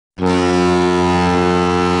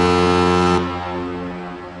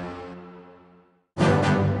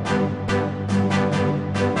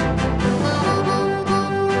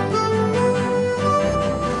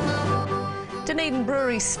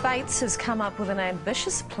Speights has come up with an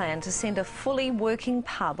ambitious plan to send a fully working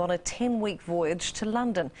pub on a 10-week voyage to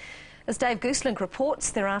London. As Dave Gooselink reports,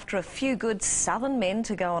 they're after a few good southern men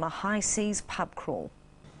to go on a high seas pub crawl.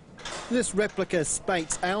 This replica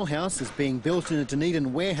Speights alehouse is being built in a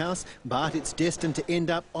Dunedin warehouse, but it's destined to end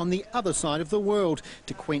up on the other side of the world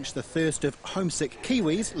to quench the thirst of homesick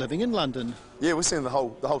Kiwis living in London. Yeah, we're seeing the whole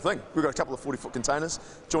thing. We've got a couple of 40-foot containers,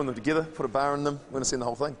 join them together, put a bar in them. We're going to send the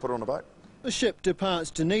whole thing, put it on a boat. The ship departs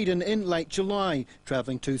Dunedin in late July,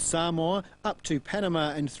 travelling to Samoa, up to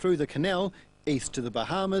Panama and through the canal, east to the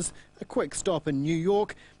Bahamas, a quick stop in New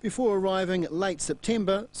York, before arriving late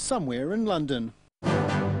September somewhere in London.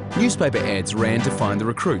 Newspaper ads ran to find the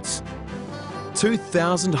recruits.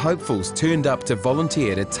 2,000 hopefuls turned up to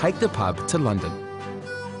volunteer to take the pub to London.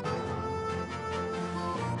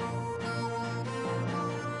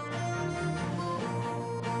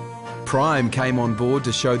 Prime came on board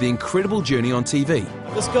to show the incredible journey on TV.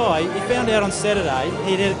 This guy, he found out on Saturday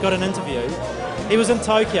he'd got an interview. He was in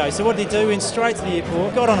Tokyo, so what did he do? He went straight to the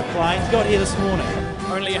airport, got on a plane, got here this morning.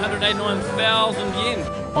 Only 189,000 yen.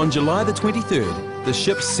 On July the 23rd, the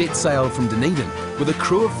ship set sail from Dunedin with a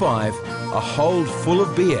crew of 5, a hold full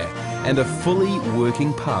of beer and a fully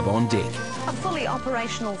working pub on deck. A fully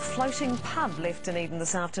operational floating pub left Dunedin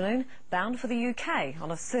this afternoon, bound for the UK on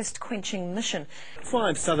a thirst-quenching mission.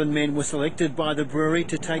 5 southern men were selected by the brewery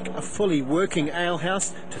to take a fully working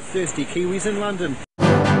alehouse to thirsty Kiwis in London.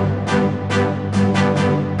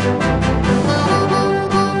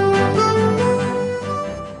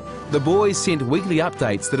 The boys sent weekly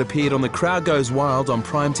updates that appeared on The Crowd Goes Wild on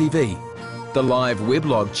Prime TV. The live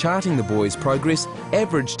weblog charting the boys' progress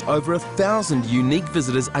averaged over 1,000 unique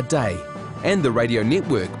visitors a day, and the radio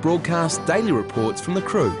network broadcast daily reports from the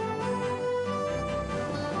crew.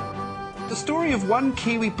 The story of one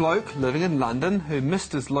Kiwi bloke living in London who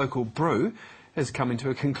missed his local brew is coming to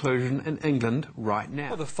a conclusion in England right now.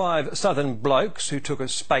 Well, the 5 southern blokes who took a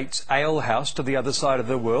Speights alehouse to the other side of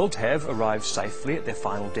the world have arrived safely at their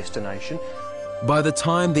final destination. By the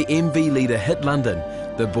time the MV leader hit London,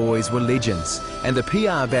 the boys were legends, and the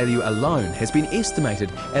PR value alone has been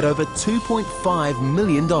estimated at over $2.5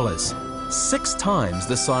 million, 6 times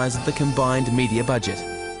the size of the combined media budget.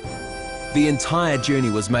 The entire journey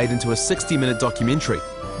was made into a 60-minute documentary.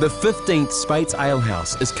 The 15th Speights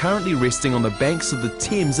alehouse is currently resting on the banks of the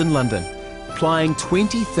Thames in London, plying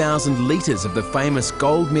 20,000 litres of the famous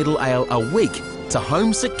gold medal ale a week to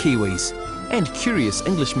homesick Kiwis and curious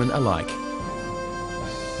Englishmen alike.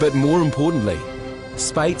 But more importantly,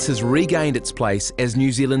 Speights has regained its place as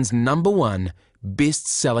New Zealand's #1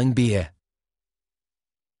 best-selling beer.